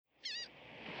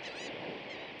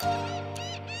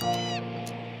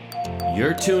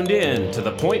You're tuned in to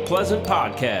the Point Pleasant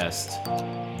Podcast,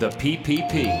 the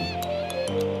PPP.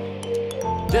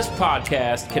 This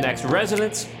podcast connects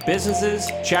residents, businesses,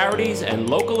 charities, and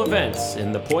local events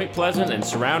in the Point Pleasant and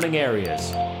surrounding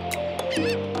areas.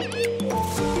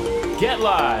 Get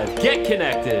live, get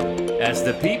connected, as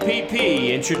the PPP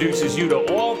introduces you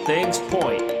to all things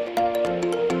Point.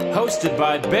 Hosted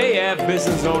by Bay Ave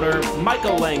business owner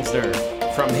Michael Langsner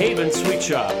from Haven Sweet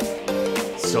Shop.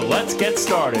 So let's get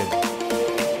started.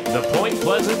 The Point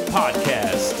Pleasant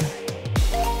Podcast.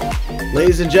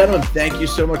 Ladies and gentlemen, thank you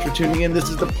so much for tuning in. This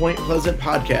is the Point Pleasant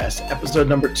Podcast, episode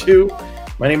number 2.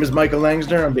 My name is Michael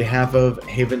Langsner on behalf of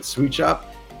Haven Sweet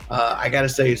Shop. I got to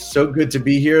say, it's so good to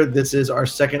be here. This is our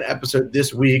second episode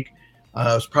this week.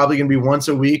 It's probably going to be once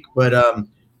a week, but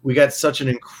we got such an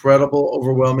incredible,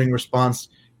 overwhelming response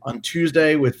on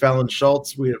Tuesday with Fallon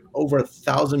Schultz. We have over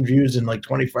 1,000 views in like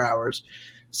 24 hours.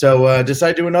 So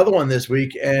decided to do another one this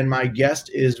week, and my guest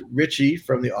is Richie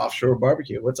from the Offshore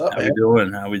Barbecue. What's up, man?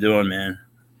 How we doing, man?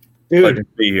 Dude,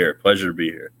 Pleasure to be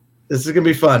here. This is going to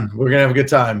be fun. We're going to have a good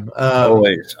time.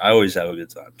 Always. I always have a good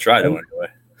time. Try to anyway.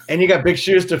 And you got big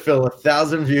shoes to fill.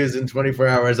 1,000 views in 24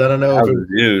 hours. I don't know. 1,000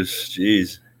 views.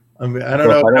 Jeez. I mean, I don't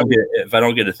know. If I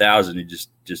don't get 1,000, you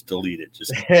just delete it.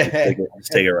 Just take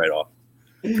it right off.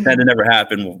 Pretend it never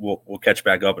happened. We'll catch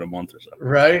back up in a month or so.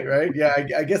 Right. Yeah,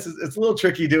 I guess it's a little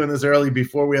tricky doing this early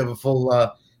before we have a full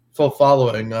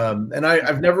following. And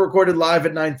I've never recorded live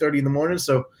at 9:30 in the morning,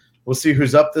 so we'll see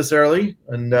who's up this early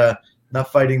and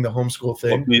not fighting the homeschool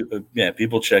thing. Well,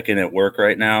 people check in at work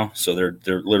right now, so they're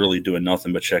literally doing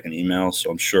nothing but checking emails.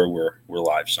 So I'm sure we're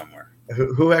live somewhere.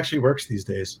 Who actually works these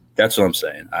days? That's what I'm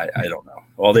saying. I don't know.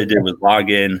 All they did was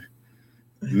log in,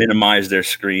 minimize their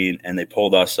screen, and they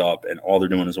pulled us up, and all they're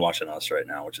doing is watching us right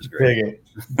now, which is great.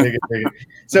 Dig it.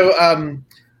 So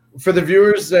for the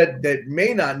viewers that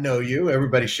may not know you,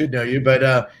 everybody should know you, but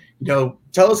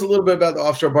tell us a little bit about the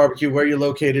Offshore Barbecue, where you're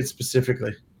located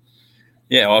specifically.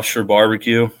 Yeah, Offshore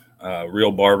Barbecue,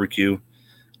 real barbecue,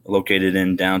 located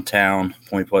in downtown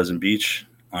Point Pleasant Beach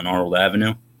on Arnold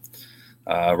Avenue,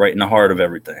 right in the heart of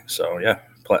everything. So yeah,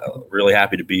 really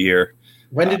happy to be here.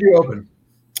 When did you open?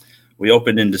 We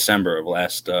opened in December of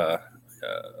last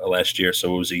year,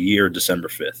 so it was a year, December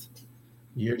 5th.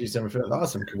 December 5th.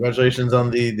 Awesome. Congratulations on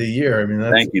the year. I mean,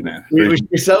 thank you, man. We should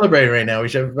be celebrating right now. We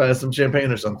should have some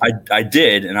champagne or something. I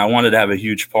did, and I wanted to have a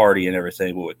huge party and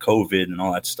everything, but with COVID and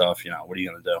all that stuff, what are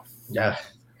you going to do? Yeah,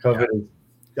 COVID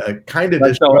is kind of.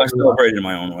 I celebrated in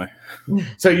my own way.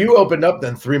 So you opened up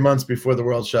then 3 months before the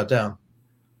world shut down.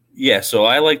 Yeah, so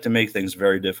I like to make things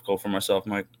very difficult for myself,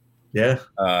 Mike. Yeah.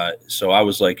 So I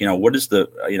was like, what is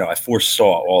I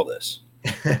foresaw all this.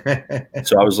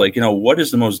 So I was like, what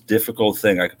is the most difficult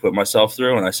thing I could put myself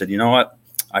through? And I said, you know what?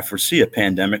 I foresee a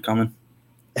pandemic coming,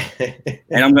 and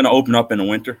I'm going to open up in the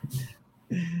winter.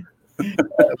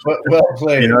 Well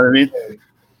played. You know what I mean?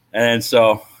 And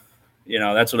so,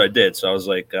 that's what I did. So I was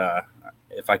like,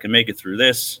 if I can make it through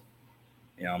this,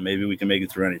 maybe we can make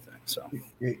it through anything. So,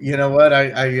 you know what?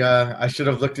 I should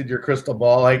have looked at your crystal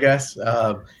ball, I guess.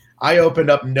 I opened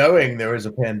up knowing there was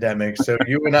a pandemic. So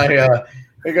you and I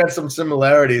got some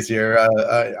similarities here.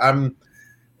 I'm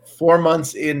 4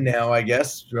 months in now, I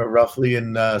guess, roughly.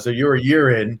 And so you're a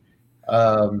year in.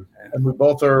 And we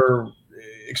both are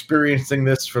experiencing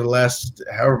this for the last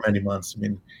however many months. I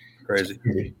mean, crazy.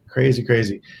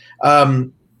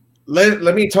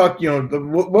 Let me talk,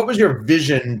 what was your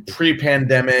vision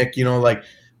pre-pandemic?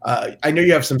 I know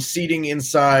you have some seating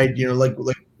inside, like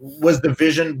was the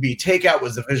vision be takeout?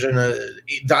 Was the vision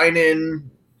dine in?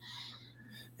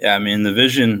 Yeah, I mean, the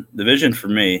vision for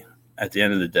me at the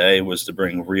end of the day was to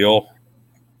bring real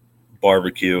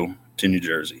barbecue to New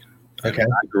Jersey. Okay.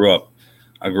 I grew up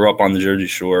on the Jersey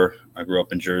Shore. I grew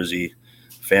up in Jersey.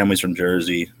 Family's from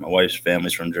Jersey. My wife's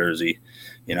family's from Jersey.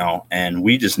 And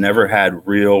we just never had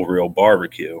real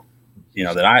barbecue,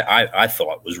 that I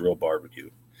thought was real barbecue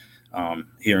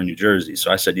here in New Jersey.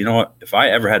 So I said, you know what, if I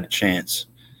ever had the chance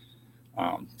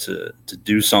to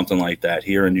do something like that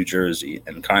here in New Jersey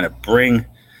and kind of bring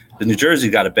 – the New Jersey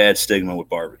got a bad stigma with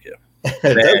barbecue.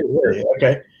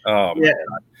 Okay. Yeah.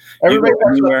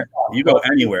 You go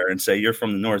anywhere and say you're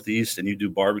from the Northeast and you do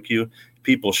barbecue,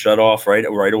 people shut off right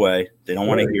away. They don't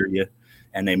want to hear you,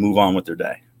 and they move on with their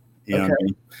day. You know what I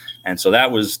mean? And so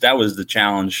that was the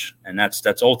challenge, and that's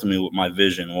ultimately what my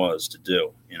vision was to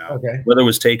do. Whether it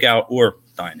was takeout or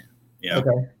dining.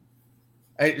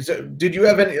 Okay. So did you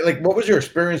have any what was your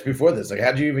experience before this?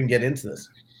 How did you even get into this?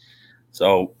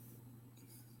 So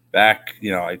back,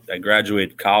 I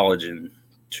graduated college in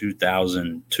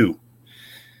 2002,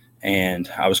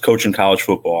 and I was coaching college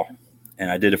football.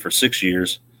 and I did it for 6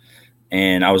 years,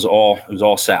 and it was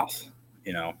all south,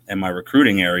 and my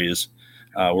recruiting areas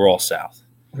were all south.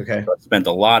 Okay. So I spent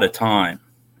a lot of time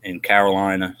in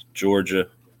Carolina, Georgia,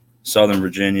 Southern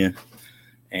Virginia,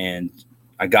 and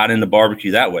I got into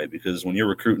barbecue that way because when you're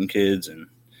recruiting kids and,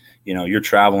 you're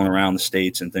traveling around the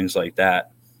states and things like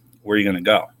that, where are you going to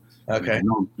go? Okay. I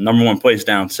mean, number one place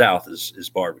down south is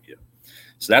barbecue.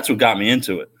 So that's what got me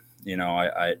into it.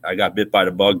 I got bit by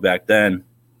the bug back then,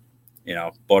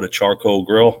 bought a charcoal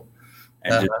grill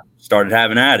and just started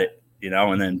having at it,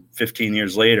 and then 15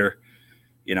 years later,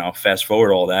 fast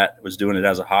forward all that, was doing it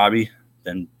as a hobby.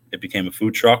 Then it became a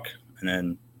food truck. And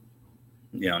then,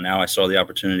 now I saw the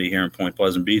opportunity here in Point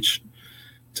Pleasant Beach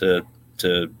to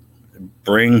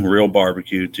bring real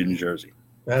barbecue to New Jersey.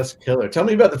 That's killer. Tell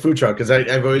me about the food truck, because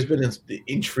I've always been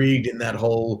intrigued in that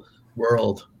whole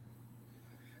world.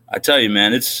 I tell you,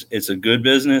 man, it's a good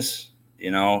business,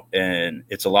 and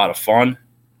it's a lot of fun,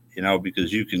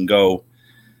 because you can go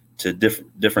to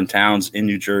different towns in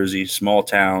New Jersey, small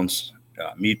towns,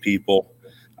 meet people.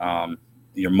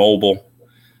 You're mobile.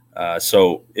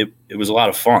 So it was a lot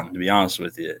of fun, to be honest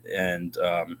with you. And,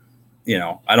 you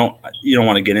don't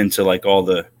want to get into like all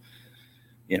the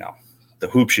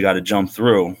hoops you got to jump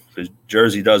through, because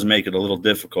Jersey does make it a little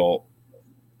difficult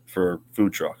for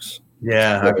food trucks.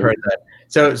 Yeah, I've heard that.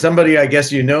 So somebody, I guess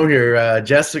here,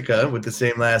 Jessica, with the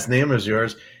same last name as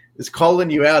yours, is calling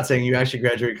you out saying you actually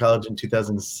graduated college in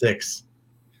 2006.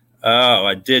 Oh,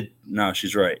 I did. No,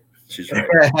 she's right. She's right.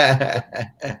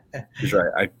 She's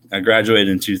right. I graduated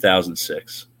in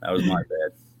 2006. That was my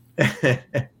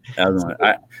bad.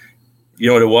 You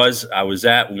know what it was? I was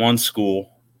at one school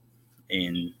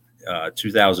in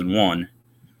 2001,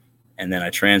 and then I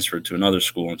transferred to another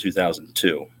school in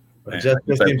 2002. I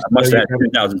must have had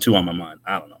 2002 on my mind.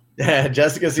 I don't know. Yeah,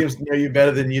 Jessica seems to know you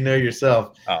better than you know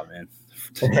yourself. Oh, man.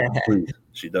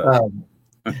 She does.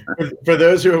 For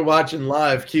those who are watching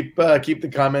live, keep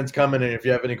the comments coming, and if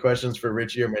you have any questions for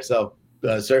Richie or myself,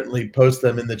 certainly post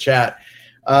them in the chat.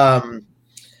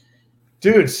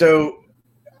 Dude, so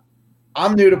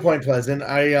I'm new to Point Pleasant.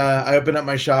 I opened up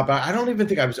my shop. I don't even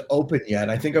think I was open yet.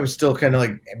 I think I was still kind of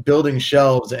like building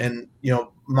shelves, and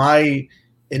my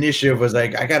initiative was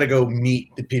like, I got to go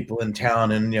meet the people in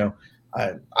town, and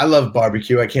I love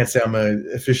barbecue. I can't say I'm an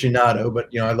aficionado, but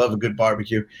I love a good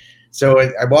barbecue. So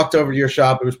I walked over to your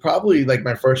shop. It was probably like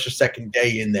my first or second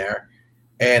day in there,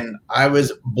 and I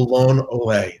was blown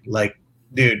away. Like,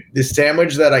 dude, the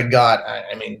sandwich that I got,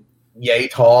 I mean, yay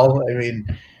tall. I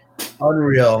mean,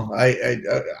 unreal. I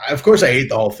of course I ate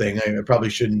the whole thing. I probably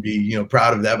shouldn't be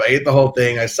proud of that, but I ate the whole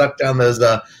thing. I sucked down those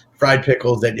fried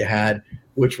pickles that you had,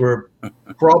 which were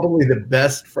probably the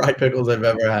best fried pickles I've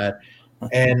ever had,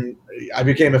 and I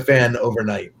became a fan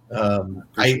overnight.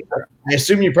 I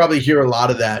assume you probably hear a lot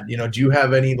of that. Do you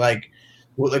have any like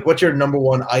what's your number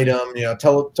one item?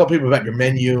 Tell people about your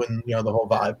menu and the whole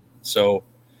vibe. So,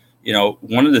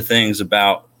 one of the things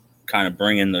about kind of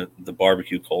bringing the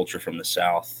barbecue culture from the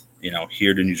South,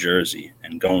 here to New Jersey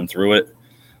and going through it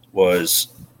was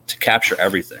to capture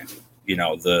everything.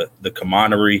 The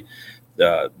camaraderie,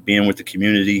 the being with the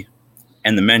community,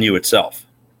 and the menu itself.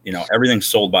 Everything's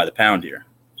sold by the pound here.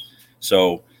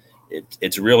 So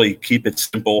it's really keep it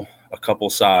simple, a couple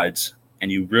sides, and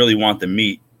you really want the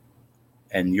meat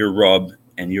and your rub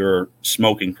and your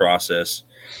smoking process,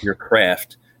 your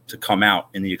craft to come out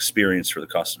in the experience for the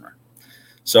customer.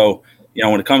 So,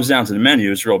 when it comes down to the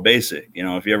menu, it's real basic.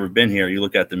 If you've ever been here, you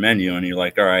look at the menu and you're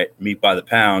like, all right, meat by the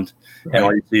pound. Right. And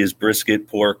all you see is brisket,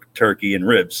 pork, turkey, and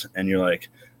ribs. And you're like,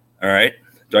 all right,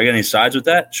 do I get any sides with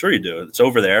that? Sure you do. It's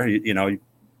over there. You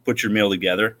put your meal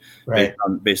together, right,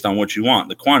 based on what you want,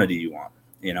 the quantity you want,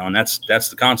 and that's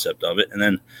the concept of it. And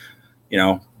then,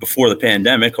 before the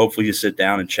pandemic, hopefully you sit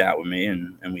down and chat with me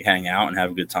and we hang out and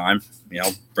have a good time,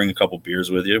 bring a couple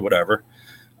beers with you, whatever.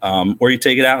 Or you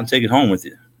take it out and take it home with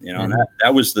you, and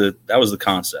that was the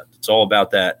concept. It's all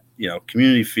about that,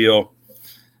 community feel.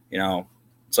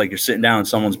 It's like you're sitting down in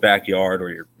someone's backyard, or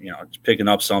you're, just picking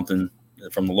up something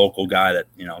from the local guy that,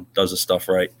 does the stuff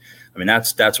right. I mean,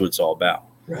 that's what it's all about.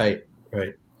 Right.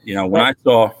 When I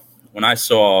saw,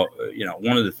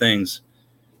 one of the things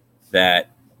that,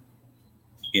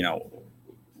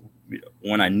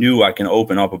 when I knew I can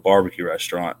open up a barbecue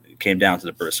restaurant, it came down to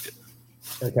the brisket.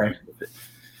 Okay.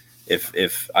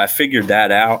 If I figured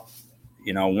that out,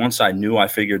 once I knew I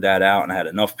figured that out and I had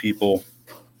enough people,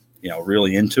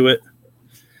 really into it,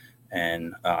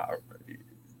 and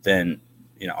then,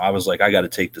 I was like, I got to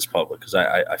take this public, because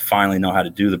I finally know how to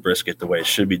do the brisket the way it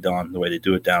should be done, the way they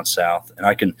do it down south. And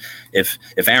I can, if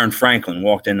Aaron Franklin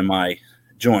walked into my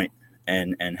joint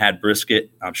and had brisket,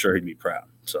 I'm sure he'd be proud.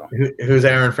 So who's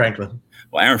Aaron Franklin?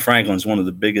 Well, Aaron Franklin's one of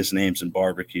the biggest names in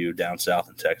barbecue down south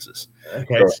in Texas.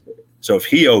 Okay. So if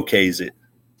he okays it,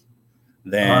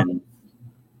 then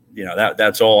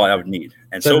that's all I would need.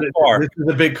 And so far, this is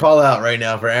a big call out right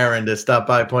now for Aaron to stop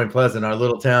by Point Pleasant, our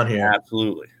little town here.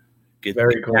 Absolutely, get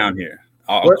cool. down here.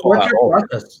 What's your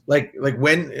process? Like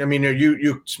when? I mean, are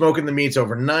you smoking the meats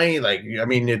overnight? Like, I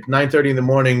mean, it's 9:30 in the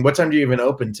morning. What time do you even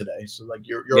open today? So like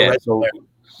you're right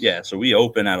there. So we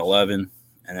open at 11,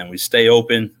 and then we stay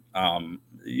open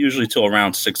usually till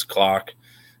around 6 o'clock.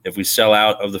 If we sell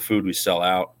out of the food, we sell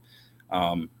out.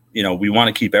 We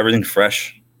want to keep everything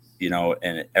fresh.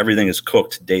 And everything is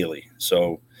cooked daily.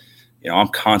 So, I'm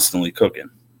constantly cooking.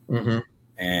 Mm-hmm.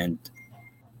 And,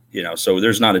 so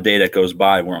there's not a day that goes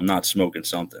by where I'm not smoking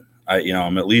something.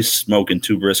 I'm at least smoking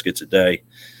 2 briskets a day.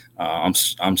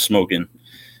 I'm smoking,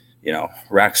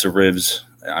 racks of ribs.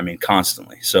 I mean,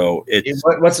 constantly. So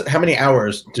how many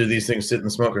hours do these things sit in the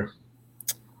smoker?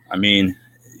 I mean,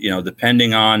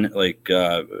 depending on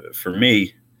for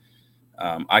me,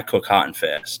 I cook hot and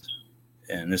fast.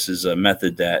 And this is a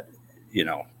method that, you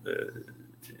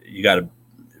got to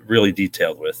really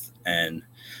detailed with. And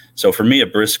so for me, a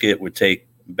brisket would take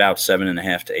about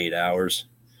 7.5 to 8 hours.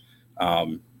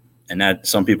 And that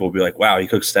some people will be like, wow, he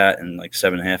cooks that in like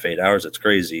 7.5, 8 hours. That's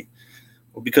crazy.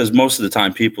 Well, because most of the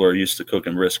time people are used to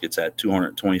cooking briskets at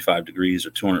 225 degrees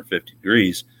or 250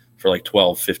 degrees for like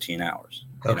 12, 15 hours.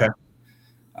 Okay.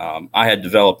 I had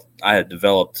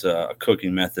developed a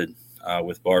cooking method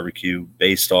with barbecue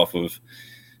based off of,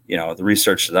 the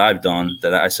research that I've done,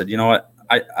 that I said, you know what,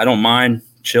 I don't mind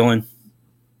chilling,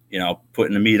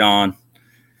 putting the meat on,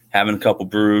 having a couple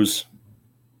brews,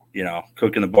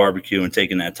 cooking the barbecue and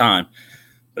taking that time.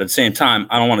 But at the same time,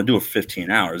 I don't want to do it for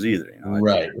 15 hours either.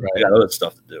 Right. I got other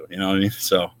stuff to do. You know what I mean?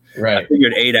 So I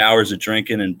figured 8 hours of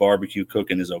drinking and barbecue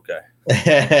cooking is okay.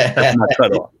 That's my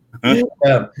cutoff.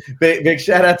 Big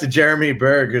shout out to Jeremy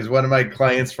Berg, who's one of my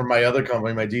clients from my other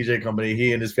company, my DJ company.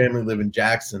 He and his family live in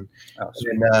Jackson.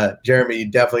 And Jeremy,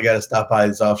 you definitely got to stop by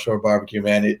this offshore barbecue,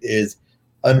 man. It is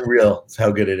unreal. It's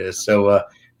how good it is. So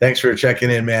thanks for checking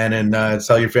in, man, and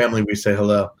tell your family we say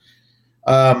hello.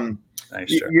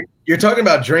 Thanks, you're talking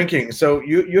about drinking, so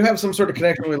you have some sort of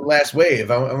connection with Last Wave.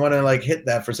 I want to hit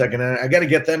that for a second, and I got to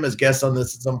get them as guests on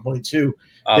this at some point too.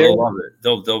 They'll love it.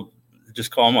 They'll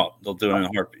just call them up. They'll do it in a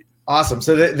heartbeat. Awesome.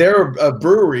 So they're a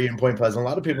brewery in Point Pleasant. A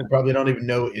lot of people probably don't even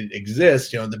know it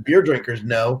exists. The beer drinkers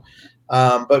know.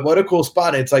 But what a cool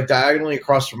spot. It's like diagonally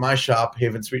across from my shop,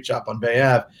 Haven Sweet Shop on Bay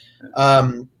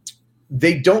Ave.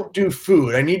 They don't do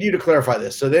food. I need you to clarify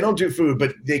this. So they don't do food,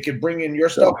 but they could bring in your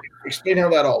stuff. Explain how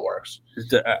that all works.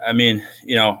 I mean,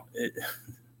 New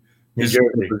Jersey.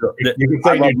 Let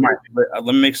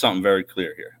me make something very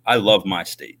clear here. I love my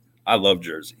state. I love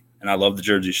Jersey, and I love the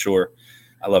Jersey Shore.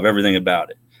 I love everything about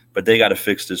it. But they got to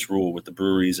fix this rule with the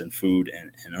breweries and food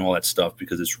and all that stuff,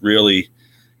 because it's really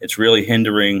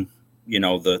hindering,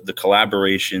 the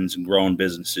collaborations and growing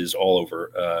businesses all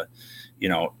over,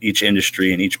 each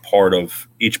industry and each part of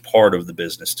the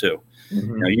business too.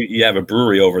 Mm-hmm. You have a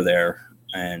brewery over there,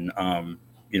 and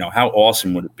how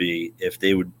awesome would it be if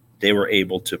they were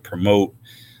able to promote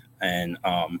and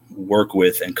work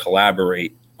with and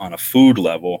collaborate on a food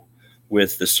level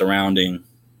with the surrounding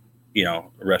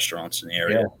restaurants in the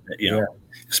area,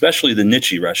 especially the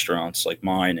niche restaurants like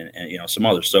mine and some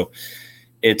others. So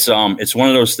it's one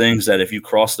of those things that if you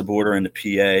cross the border into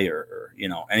PA or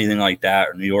anything like that,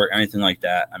 or New York, anything like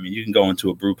that, I mean, you can go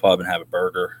into a brew pub and have a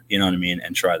burger, you know what I mean,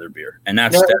 and try their beer. And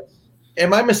that's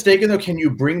am I mistaken though? Can you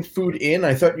bring food in?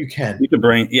 I thought you can. You could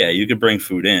bring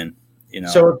food in.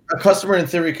 So a customer in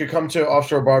theory could come to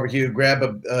Offshore Barbecue, grab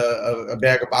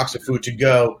a box of food to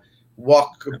go,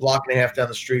 walk a block and a half down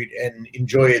the street and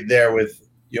enjoy it there with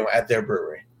at their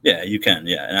brewery. Yeah, you can.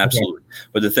 Yeah, and absolutely. Okay.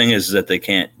 But the thing is that they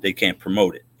can't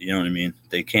promote it. You know what I mean?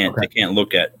 They can't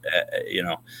look at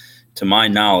to my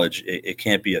knowledge, it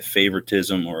can't be a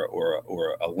favoritism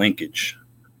or a linkage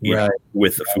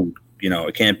with the food.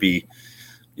 It can't be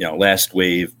Last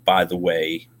Wave, by the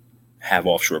way, have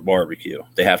Offshore Barbecue.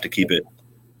 They have to keep it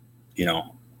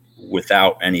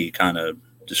without any kind of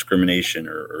discrimination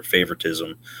or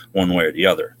favoritism one way or the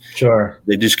other. Sure.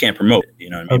 They just can't promote it. You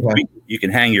know what I mean? Okay. You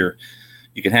can hang your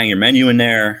menu in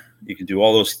there. You can do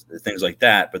all those things like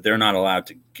that, but they're not allowed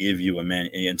to give you a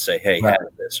menu and say, hey, have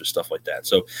this or stuff like that.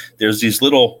 So there's these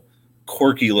little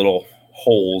quirky little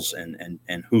holes and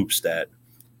hoops that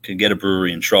could get a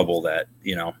brewery in trouble that,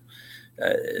 you don't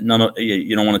want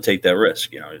to take that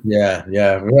risk,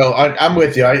 Yeah. Well, I'm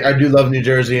with you. I do love New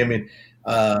Jersey. I mean,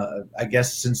 I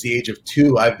guess since the age of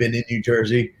 2, I've been in New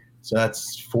Jersey. So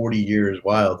that's 40 years.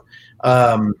 Wild.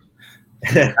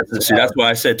 That's why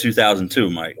I said 2002,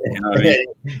 Mike. You know what I mean?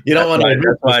 You don't want to.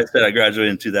 That's why I said I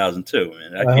graduated in 2002.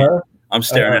 Man, I'm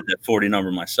staring at that 40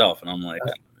 number myself, and I'm like,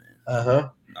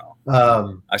 no.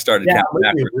 I started counting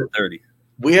backwards at 30.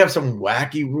 We have some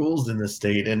wacky rules in the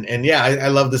state, and I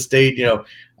love the state. You know,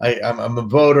 I'm a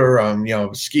voter. I'm a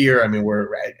skier. I mean, we're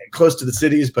close to the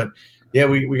cities, but yeah,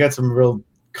 we got some real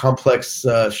complex,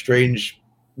 strange,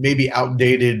 maybe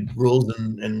outdated rules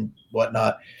and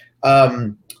whatnot.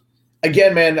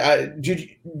 Again, man,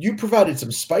 you provided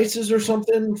some spices or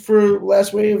something for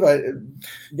Last Wave?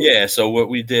 Yeah. So what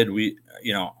we did,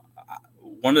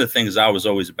 one of the things I was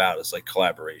always about is like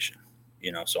collaboration.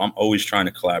 So I'm always trying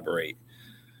to collaborate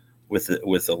with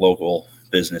a local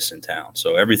business in town.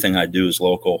 So everything I do is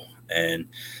local. And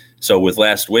so with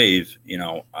Last Wave,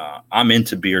 I'm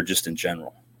into beer just in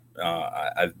general.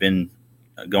 I've been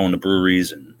going to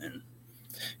breweries and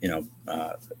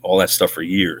all that stuff for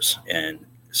years. And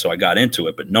so I got into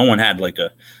it, but no one had like a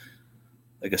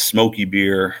smoky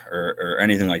beer or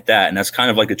anything like that. And that's kind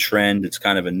of like a trend. It's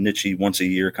kind of a niche-y once a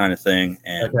year kind of thing.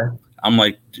 And I'm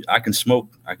like, I can smoke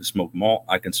malt.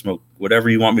 I can smoke whatever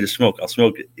you want me to smoke. I'll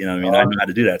smoke it. You know what I mean? I know how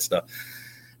to do that stuff.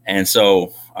 And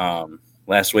so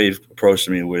Last Wave approached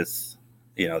me with,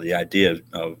 the idea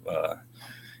of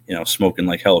smoking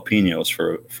like jalapenos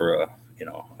for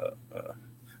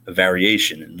a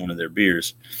variation in one of their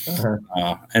beers.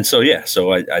 And so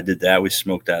I did that. We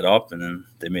smoked that up, and then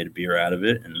they made a beer out of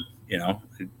it, and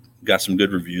it got some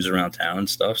good reviews around town and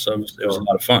stuff. So it was a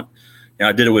lot of fun.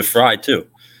 I did it with Fry too.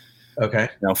 Okay.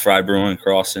 Fry Brewing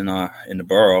across in the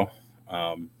borough.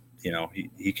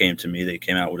 He came to me. They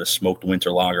came out with a smoked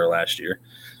winter lager last year.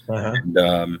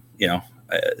 And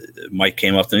Mike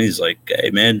came up to me. He's like,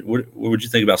 "Hey man, what would you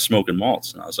think about smoking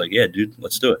malts?" And I was like, "Yeah, dude,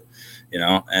 let's do it."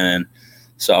 And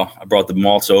so I brought the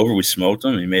malts over. We smoked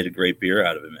them. He made a great beer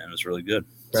out of it, man. It was really good.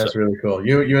 That's really cool.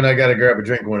 You and I got to grab a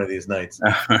drink one of these nights.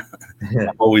 I'm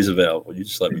always available. You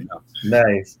just let me know.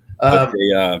 Nice.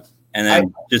 And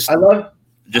then just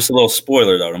a little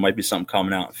spoiler though. There might be something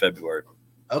coming out in February.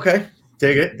 Okay,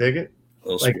 dig it.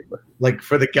 Like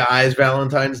for the guys,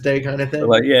 Valentine's Day kind of thing.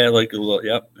 Like a little,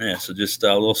 yep, yeah. So just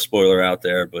a little spoiler out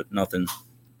there, but nothing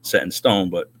set in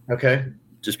stone. But okay,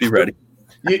 just be ready.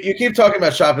 You keep talking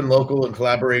about shopping local and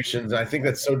collaborations, and I think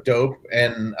that's so dope.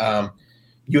 And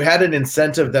you had an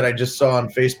incentive that I just saw on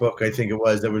Facebook, I think it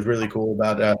was, that was really cool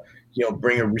about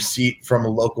bring a receipt from a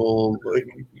local.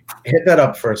 Hit that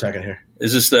up for a second here.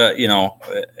 Is this I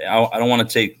don't want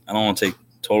to take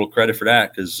total credit for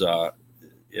that because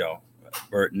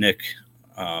Bert, Nick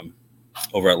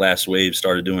over at Last Wave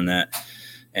started doing that,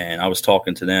 and I was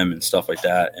talking to them and stuff like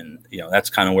that, and that's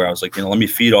kind of where I was like, let me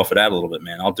feed off of that a little bit,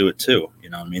 man. I'll do it too,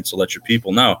 what I mean? So let your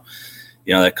people know,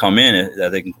 that come in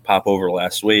that they can pop over to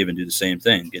Last Wave and do the same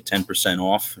thing, get 10%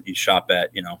 off. You shop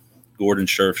at Gordon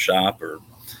Scherf shop or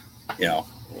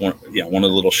one of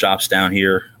the little shops down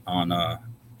here on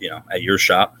at your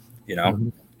shop,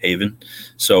 Haven,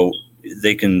 so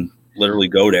they can literally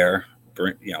go there.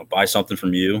 Buy something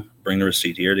from you, bring the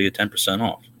receipt here to get 10%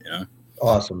 off.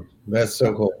 Awesome. That's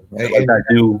so cool.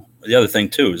 The other thing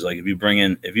too is like if you bring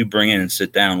in and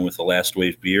sit down with a Last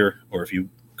Wave beer, or if you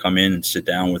come in and sit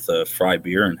down with a Fry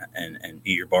beer and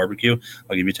eat your barbecue,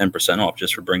 I'll give you 10% off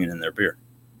just for bringing in their beer.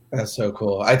 That's so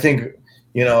cool. I think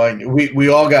we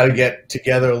all got to get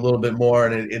together a little bit more,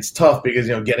 and it's tough because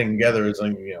getting together is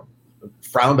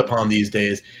frowned upon these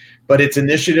days. But it's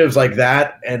initiatives like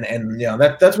that, and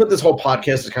that's what this whole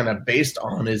podcast is kind of based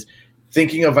on, is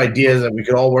thinking of ideas that we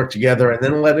could all work together, and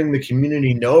then letting the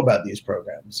community know about these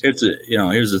programs. Here's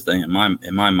the thing in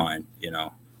my mind,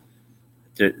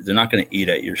 they're not going to eat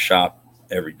at your shop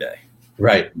every day,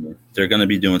 right? They're going to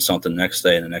be doing something next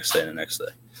day and the next day and the next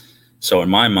day. So in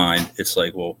my mind, it's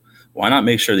like, well, why not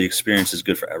make sure the experience is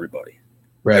good for everybody,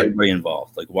 right? Everybody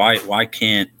involved. Like why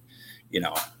can't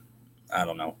I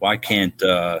don't know, why can't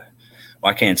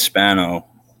Spano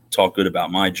talk good about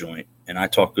my joint and I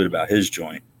talk good about his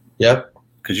joint? Yep.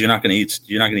 Because you're not going to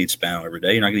eat Spano every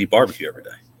day. You're not going to eat barbecue every day.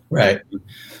 Right.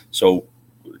 So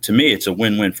to me, it's a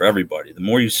win-win for everybody. The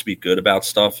more you speak good about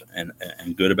stuff and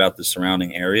good about the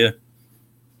surrounding area,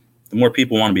 the more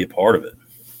people want to be a part of it.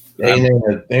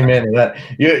 Amen to that.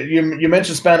 You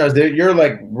mentioned Spanos. You're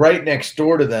like right next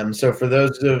door to them. So for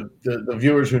those of the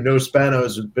viewers who know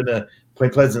Spanos, it's been a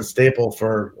Point Pleasant staple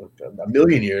for a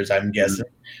million years, I'm guessing.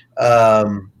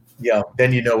 Then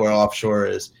where Offshore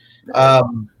is.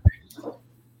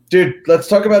 Dude, let's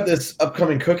talk about this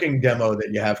upcoming cooking demo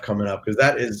that you have coming up, because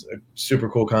that is a super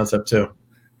cool concept too.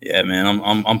 Yeah, man,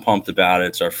 I'm pumped about it.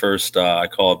 It's our first, I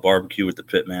call it barbecue with the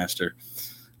Pitmaster.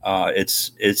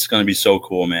 It's going to be so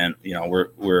cool, man.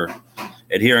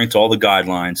 adhering to all the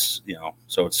guidelines,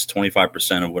 so it's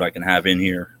 25% of what I can have in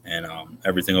here, and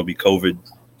everything will be COVID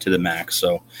to the max.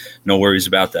 So no worries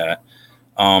about that.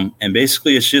 And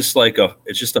basically it's just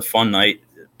a fun night.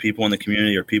 People in the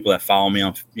community or people that follow me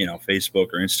on, Facebook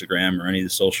or Instagram or any of the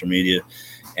social media.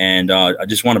 And I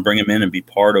just want to bring them in and be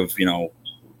part of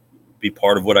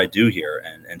what I do here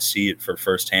and see it for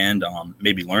firsthand,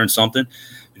 maybe learn something,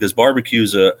 because barbecue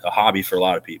is a hobby for a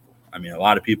lot of people. I mean, a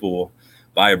lot of people will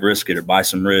buy a brisket or buy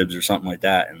some ribs or something like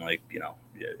that and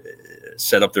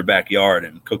set up their backyard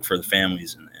and cook for the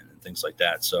families and things like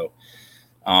that. So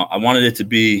I wanted it to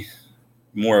be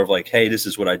more of like, hey, this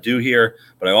is what I do here,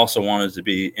 but I also wanted it to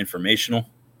be informational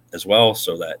as well,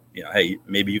 so that, hey,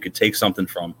 maybe you could take something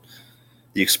from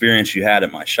the experience you had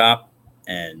at my shop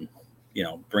and,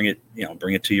 bring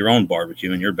it to your own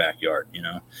barbecue in your backyard,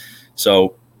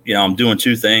 So, I'm doing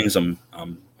two things. I'm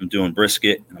doing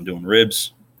brisket and I'm doing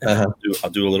ribs. And I'll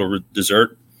do a little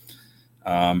dessert.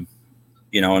 And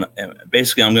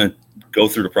basically I'm going to go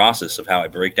through the process of how I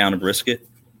break down a brisket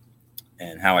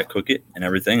and how I cook it and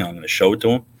everything. I'm going to show it to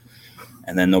them,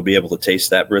 and then they'll be able to taste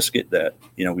that brisket that,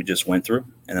 we just went through.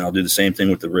 And then I'll do the same thing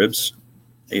with the ribs,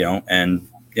 and,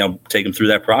 take them through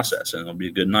that process, and it'll be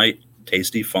a good night,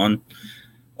 tasty, fun,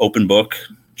 open book,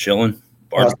 chilling,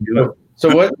 barbecue. Awesome.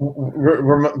 So what,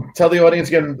 tell the audience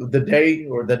again, the day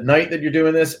or the night that you're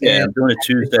doing this. Yeah, I'm doing it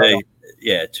Tuesday.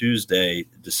 Yeah. Tuesday,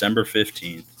 December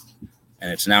 15th.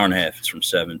 And it's an hour and a half. It's from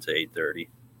 7 to 8:30.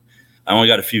 I only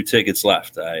got a few tickets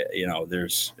left.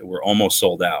 We're almost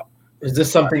sold out. Is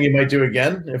this something you might do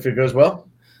again if it goes well?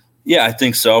 Yeah, I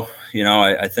think so.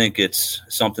 I think it's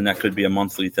something that could be a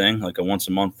monthly thing, like a once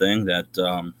a month thing that,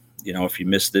 if you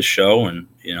miss this show and,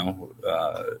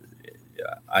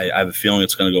 I have a feeling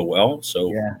it's going to go well.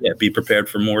 So yeah, be prepared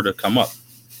for more to come up.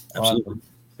 Absolutely. Awesome.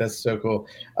 That's so cool.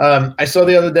 I saw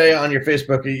the other day on your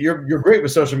Facebook, you're great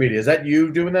with social media. Is that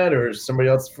you doing that, or is somebody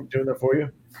else doing that for you?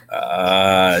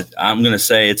 I'm going to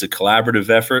say it's a collaborative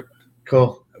effort.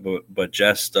 Cool. But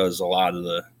Jess does a lot of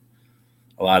the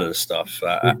stuff.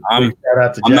 I'm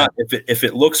not, if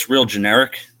it looks real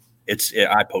generic,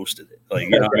 I posted it. Like,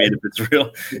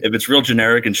 if it's real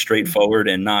generic and straightforward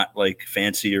and not like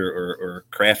fancy or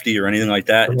crafty or anything like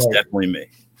that, it's definitely me.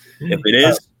 If it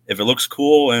is, if it looks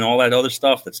cool and all that other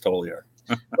stuff, that's totally her.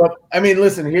 Well, I mean,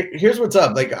 listen, here's what's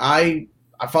up. Like I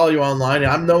follow you online,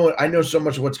 and I know so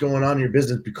much of what's going on in your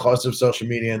business because of social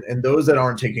media, and those that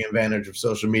aren't taking advantage of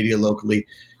social media locally,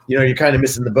 you're kind of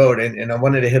missing the boat. And I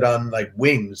wanted to hit on like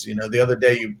wings. The other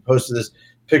day you posted this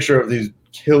picture of these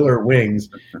killer wings.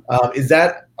 Is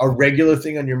that a regular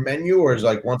thing on your menu, or is it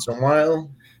like once in a while?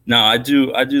 No, I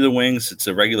do the wings. It's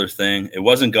a regular thing. It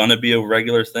wasn't gonna be a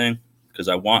regular thing because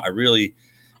I really,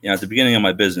 at the beginning of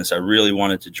my business, I really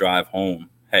wanted to drive home,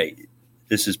 hey,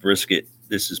 this is brisket,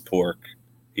 this is pork,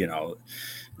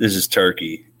 this is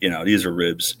turkey, these are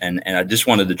ribs. And I just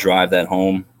wanted to drive that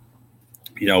home.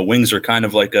 Wings are kind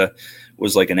of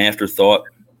was like an afterthought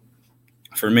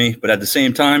for me. But at the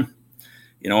same time,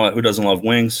 who doesn't love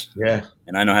wings? Yeah.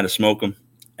 And I know how to smoke them.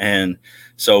 And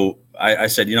so I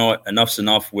said, enough's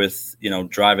enough with,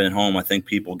 driving it home. I think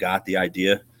people got the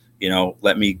idea,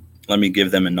 let me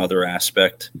give them another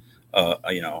aspect,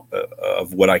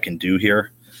 of what I can do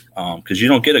here. Cause you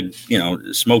don't get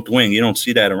a, smoked wing. You don't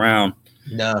see that around.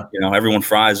 No. Everyone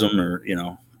fries them or,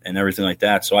 and everything like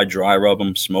that. So I dry rub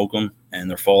them, smoke them, and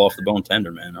they're fall off the bone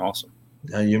tender, man. They're awesome.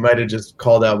 You might have just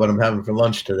called out what I'm having for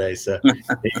lunch today. So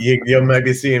you might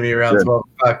be seeing me around 12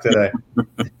 o'clock today.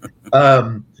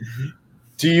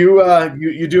 Do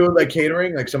you do like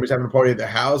catering? Like somebody's having a party at their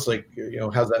house? Like,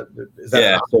 how's that? Is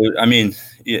that so, I mean,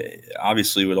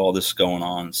 obviously with all this going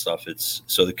on and stuff,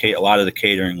 a lot of the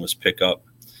catering was pick up,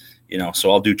 so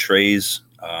I'll do trays,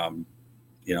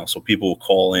 so people will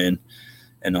call in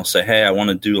and they'll say, hey, I want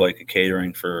to do like a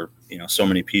catering for, so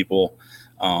many people.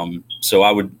 So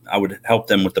I would help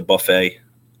them with the buffet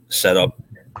setup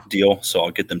deal. So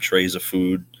I'll get them trays of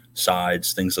food,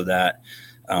 sides, things of that.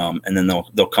 And then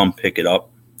they'll come pick it up.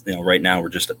 Right now we're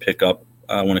just a pickup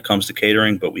when it comes to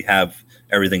catering, but we have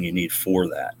everything you need for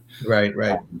that. Right.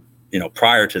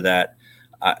 Prior to that,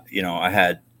 I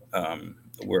had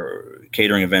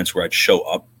catering events where I'd show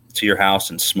up to your house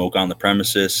and smoke on the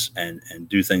premises and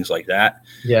do things like that.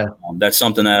 Yeah. That's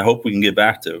something that I hope we can get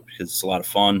back to because it's a lot of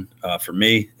fun for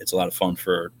me. It's a lot of fun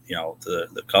for,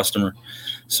 the customer.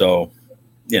 So,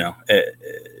 and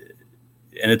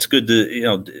it's good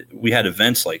to, we had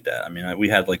events like that. I mean, we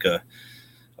had like a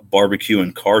barbecue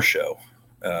and car show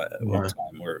one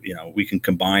time where, we can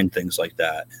combine things like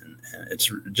that. And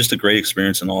it's just a great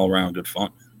experience and all around good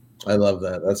fun. I love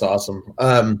that. That's awesome.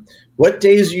 What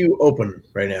days are you open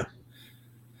right now?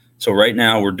 So right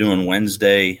now we're doing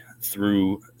Wednesday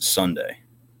through Sunday.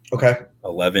 Okay.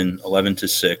 11 to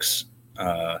 6.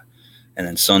 And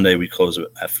then Sunday we close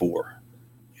at 4.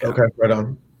 Yeah. Okay, right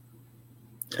on.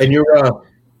 And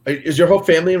is your whole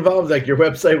family involved? Like, your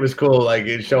website was cool, like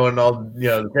it's showing all,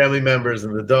 the family members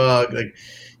and the dog. Like,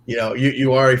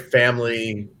 you are a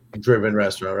family driven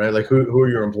restaurant, right? Like, who are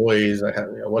your employees? Like,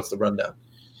 what's the rundown?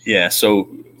 Yeah, so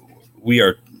we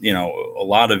are, a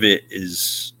lot of it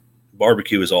is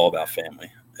barbecue is all about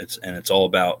family. It's all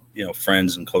about,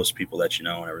 friends and close people that and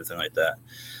everything like that.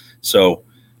 So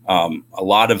a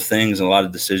lot of things and a lot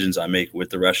of decisions I make with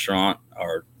the restaurant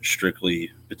are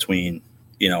strictly between,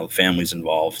 families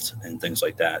involved and things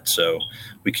like that. So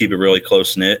we keep it really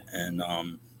close knit, and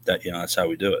that's how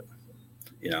we do it.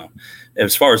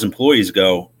 As far as employees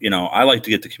go, I like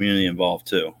to get the community involved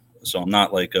too. So I'm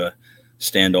not like a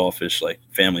standoffish, like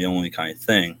family only kind of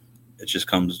thing. It just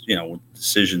comes, with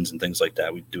decisions and things like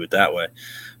that. We do it that way.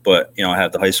 But, I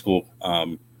have the high school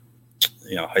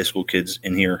kids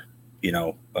in here,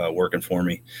 working for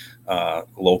me,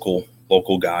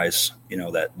 local guys,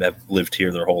 that have lived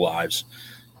here their whole lives,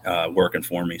 working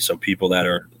for me. So people that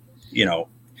are,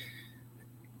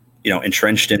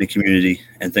 entrenched in the community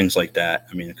and things like that.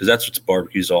 I mean, because that's what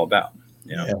barbecue is all about.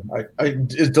 Yeah.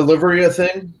 Is delivery a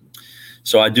thing?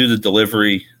 So I do the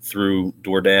delivery through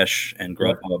DoorDash and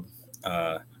Grubhub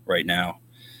right now.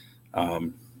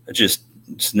 It's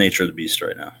the nature of the beast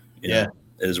right now. It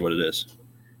is what it is.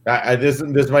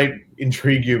 This might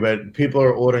intrigue you, but people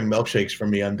are ordering milkshakes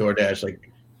from me on DoorDash.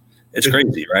 Like, it's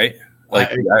crazy, right? Like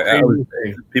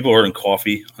people are ordering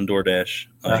coffee on DoorDash.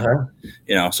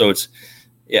 Like, so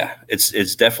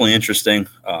it's definitely interesting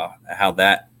how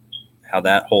that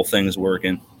whole thing is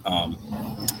working. A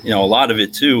lot of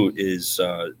it too is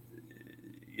the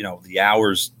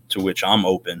hours to which I'm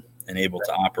open and able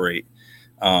to operate.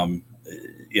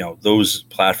 Those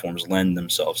platforms lend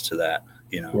themselves to that.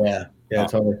 Yeah,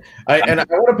 totally. I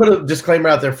want to put a disclaimer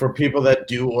out there for people that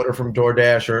do order from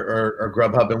DoorDash or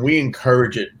Grubhub, and we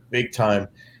encourage it big time.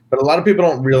 But a lot of people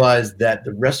don't realize that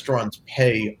the restaurants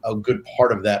pay a good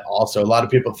part of that also. A lot of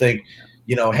people think,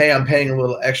 hey, I'm paying a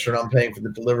little extra and I'm paying for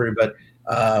the delivery, but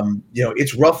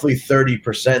it's roughly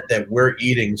 30% that we're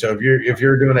eating. So if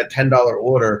you're doing a $10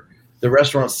 order, the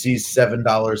restaurant sees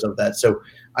 $7 of that. So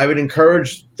I would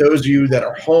encourage those of you that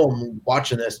are home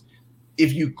watching this,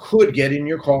 if you could get in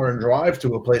your car and drive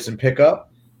to a place and pick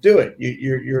up, do it.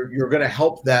 You're going to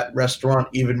help that restaurant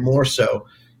even more so.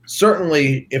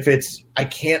 Certainly, if I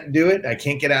can't do it, I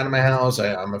can't get out of my house,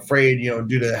 I'm afraid,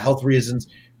 due to health reasons,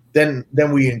 then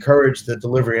we encourage the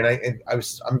delivery. And I'm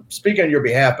speaking on your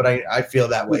behalf, but I feel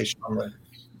that way strongly.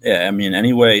 Yeah, I mean,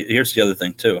 anyway, here's the other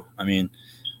thing too. I mean,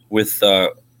 with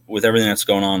everything that's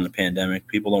going on in the pandemic,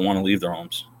 people don't want to leave their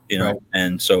homes, Right.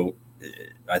 And so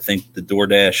I think the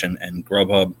DoorDash and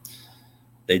Grubhub,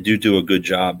 they do a good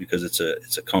job because it's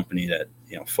a company that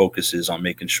focuses on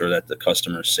making sure that the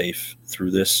customer is safe through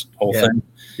this whole thing.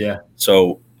 Yeah.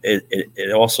 So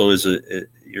it also is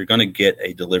you're going to get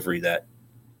a delivery that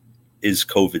is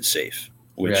COVID safe,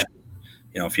 which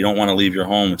if you don't want to leave your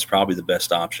home, it's probably the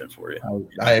best option for you.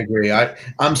 I agree.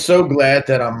 I'm so glad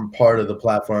that I'm part of the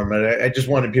platform, and I just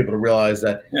wanted people to realize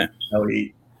that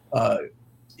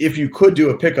if you could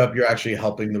do a pickup, you're actually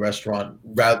helping the restaurant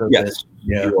rather than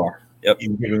you are. Yep. You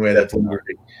giving away that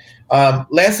delivery.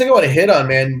 Last thing I want to hit on,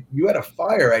 man, you had a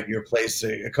fire at your place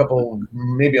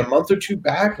maybe a month or two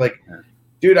back. Like,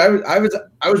 dude, I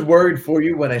was worried for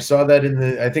you when I saw that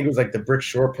I think it was like the Brick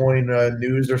Shore Point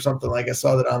news or something. Like, I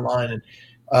saw that online.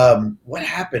 And what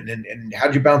happened, and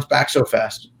how'd you bounce back so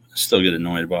fast? I still get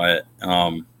annoyed by it.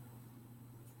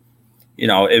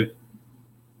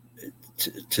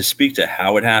 To speak to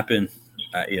how it happened,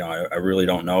 I really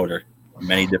don't know. There are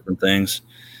many different things.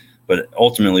 But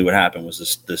ultimately what happened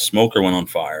was the smoker went on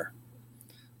fire.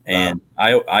 And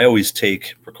I always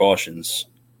take precautions.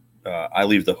 I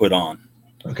leave the hood on.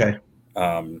 Okay.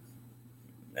 And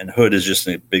hood is just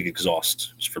a big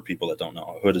exhaust. Just for people that don't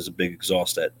know, a hood is a big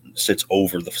exhaust that sits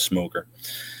over the smoker.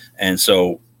 And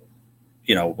so,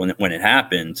 when it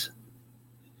happened,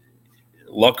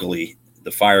 luckily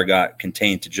the fire got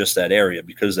contained to just that area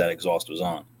because that exhaust was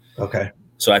on. Okay.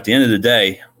 So at the end of the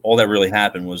day, all that really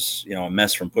happened was, a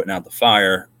mess from putting out the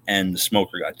fire, and the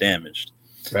smoker got damaged.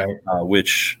 Right.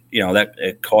 Which, that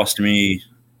it cost me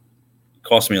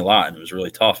a lot, and it was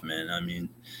really tough, man. I mean,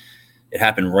 it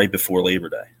happened right before Labor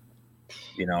Day,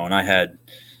 and I had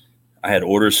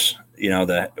orders,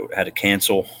 that had to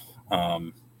cancel.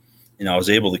 I was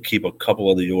able to keep a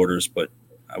couple of the orders, but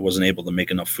I wasn't able to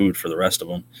make enough food for the rest of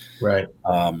them. Right.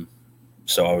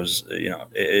 So I was,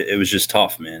 it was just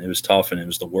tough, man. It was tough, and it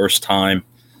was the worst time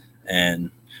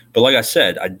But like I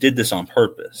said, I did this on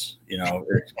purpose.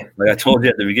 Like I told you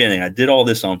at the beginning, I did all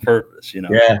this on purpose.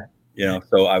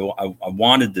 So I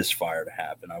wanted this fire to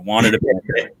happen. I wanted it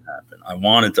to happen. I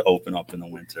wanted to open up in the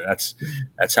winter.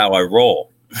 That's how I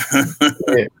roll.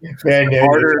 Man,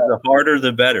 the harder,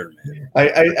 the better, man.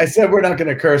 I said we're not going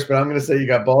to curse, but I'm going to say you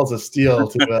got balls of steel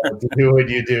to do what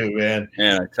you do, man.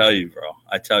 Man, I tell you, bro.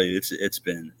 It's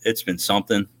been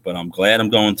something, but I'm glad I'm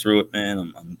going through it,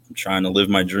 man. I'm trying to live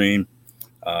my dream.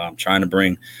 I'm trying to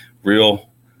bring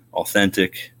real,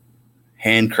 authentic,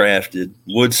 handcrafted,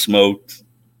 wood smoked,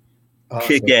 awesome,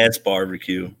 kick-ass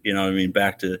barbecue. You know what I mean?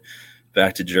 Back to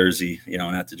Jersey,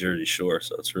 and at the Jersey Shore.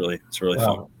 So it's really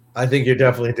fun. I think you're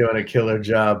definitely doing a killer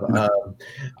job.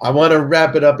 I want to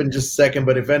wrap it up in just a second,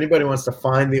 but if anybody wants to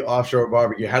find the Offshore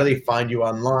Barbecue, how do they find you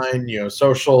online?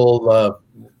 Social.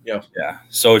 Yeah.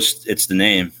 So it's the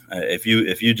name. If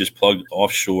you just plug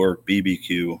Offshore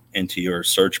BBQ into your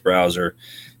search browser,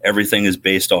 everything is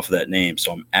based off of that name.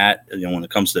 So I'm at, when it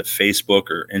comes to Facebook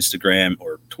or Instagram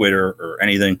or Twitter or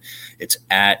anything, it's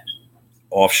at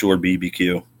Offshore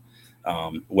BBQ.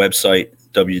 Website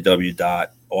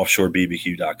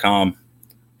www.offshorebbq.com. If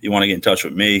you want to get in touch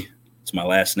with me, it's my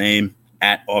last name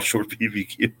at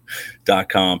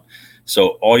offshorebbq.com. So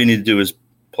all you need to do is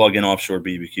plug in Offshore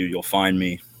BBQ. You'll find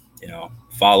me.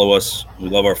 Follow us. We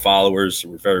love our followers.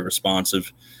 We're very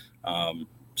responsive.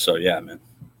 So yeah, man.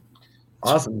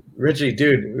 Awesome. Richie,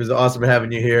 dude, it was awesome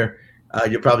having you here.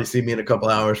 You'll probably see me in a couple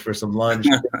hours for some lunch.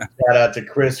 Shout out to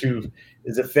Chris, who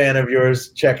is a fan of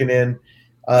yours, checking in.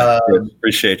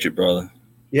 Appreciate you, brother.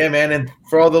 Yeah, man. And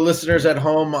for all the listeners at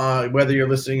home, whether you're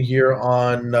listening here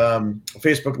on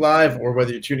Facebook Live or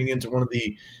whether you're tuning into one of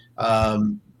the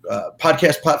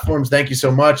podcast platforms, thank you so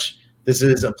much. This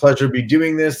is a pleasure to be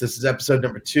doing this. This is episode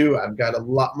number 2. I've got a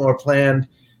lot more planned.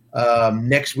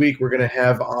 Next week, we're going to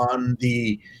have on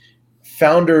the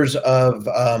founders of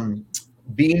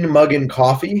Bean Muggin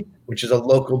Coffee, which is a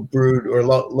local brewed or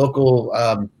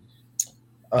local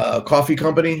coffee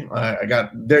company.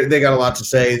 They got a lot to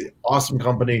say. Awesome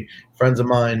company, friends of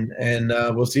mine, and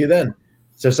we'll see you then.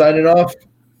 So signing off.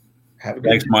 Have a good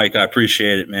Thanks, Mike. I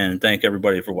appreciate it, man. And thank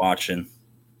everybody for watching.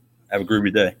 Have a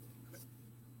groovy day.